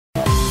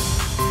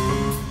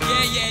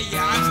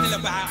all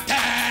about.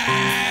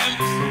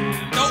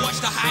 Damn, don't watch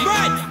the hype.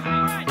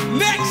 Right,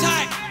 next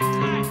time.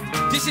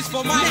 This is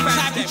for my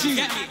fans, you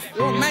get me?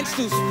 Your man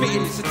still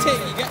spitting, it's a tape,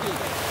 you get me?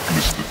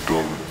 Mr.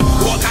 Durrans.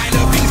 What kind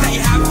of things that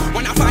you have?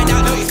 When I find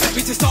out, don't expect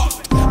me to stop.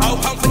 I'll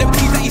come for the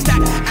peas that you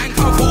stack and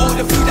come for all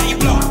the food that you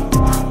block.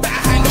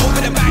 Better hand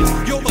over the bags,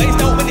 your boys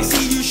know when they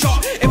see you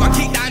shot. If I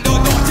kick down door,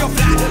 door to your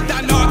flat,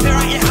 that knock, clear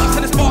out your house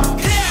on the spot.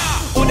 Clear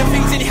all the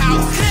things in the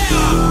house,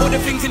 clear all the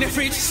things in the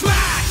fridge,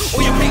 smash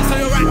all your plates on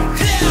your rack,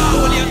 clear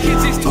all your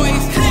kids'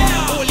 toys.